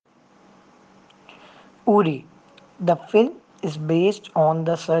Uri. The film is based on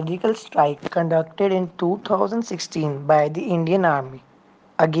the surgical strike conducted in 2016 by the Indian Army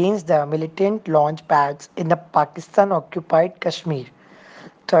against the militant launch pads in the Pakistan occupied Kashmir.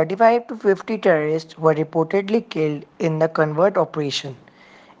 35 to 50 terrorists were reportedly killed in the convert operation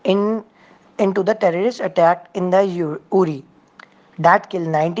in, into the terrorist attack in the Uri that killed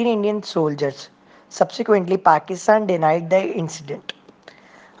 19 Indian soldiers. Subsequently, Pakistan denied the incident.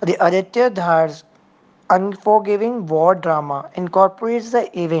 The Aditya Dhar's unforgiving war drama incorporates the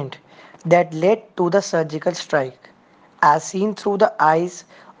event that led to the surgical strike, as seen through the eyes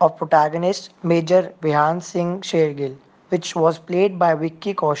of protagonist Major Vihan Singh Shergill, which was played by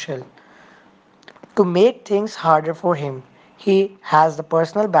Vicky Kaushal. To make things harder for him, he has the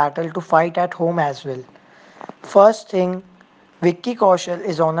personal battle to fight at home as well. First thing, Vicky Kaushal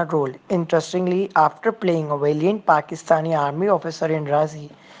is on a roll. Interestingly, after playing a valiant Pakistani army officer in Razi,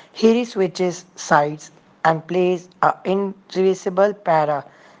 he switches sides and plays a invisible para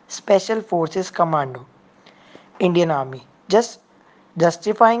special forces commando. Indian Army. Just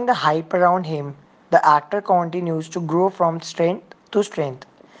justifying the hype around him, the actor continues to grow from strength to strength.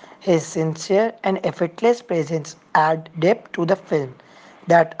 His sincere and effortless presence add depth to the film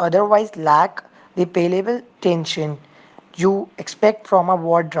that otherwise lack the palpable tension you expect from a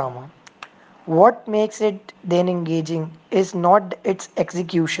war drama. What makes it then engaging is not its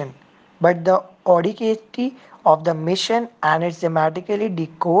execution, but the audacity of the mission and its dramatically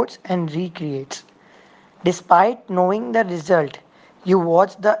decodes and recreates. Despite knowing the result, you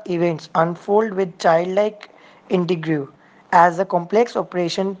watch the events unfold with childlike integrity as the complex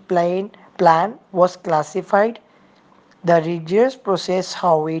operation plan was classified. The rigorous process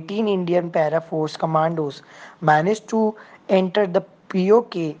how 18 Indian Para Force commandos managed to enter the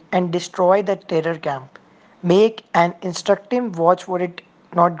POK and destroy the terror camp make an instructive watch for it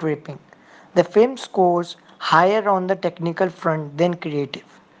not gripping. The film scores higher on the technical front than creative.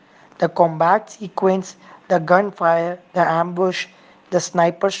 The combat sequence, the gunfire, the ambush, the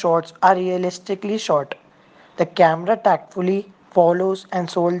sniper shots are realistically shot. The camera tactfully follows and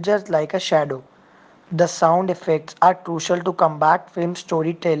soldiers like a shadow. The sound effects are crucial to combat film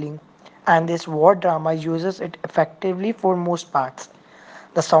storytelling, and this war drama uses it effectively for most parts.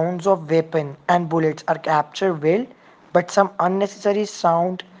 The sounds of weapon and bullets are captured well, but some unnecessary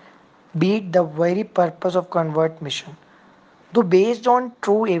sound beat the very purpose of convert mission. Though based on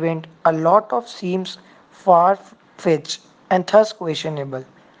true event, a lot of seems far-fetched and thus questionable.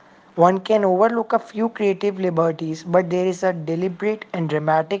 One can overlook a few creative liberties, but there is a deliberate and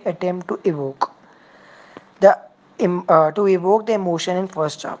dramatic attempt to evoke the emotion in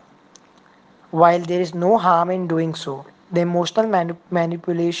first half. While there is no harm in doing so, the emotional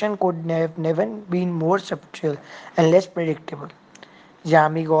manipulation could have never been more subtle and less predictable.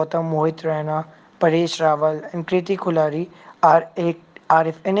 Yami Gautam, Mohit Raina, Paresh Rawal, and Kriti Kulari are,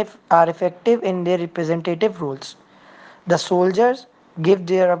 are effective in their representative roles. The soldiers give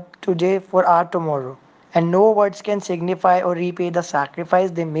their up today for our tomorrow, and no words can signify or repay the sacrifice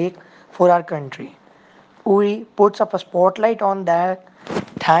they make for our country. Uri puts up a spotlight on that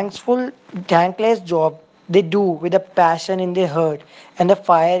thankful, thankless job they do with a passion in their heart and a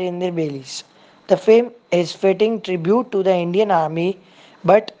fire in their bellies. The film is fitting tribute to the Indian Army,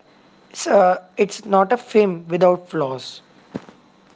 but it's not a film without flaws.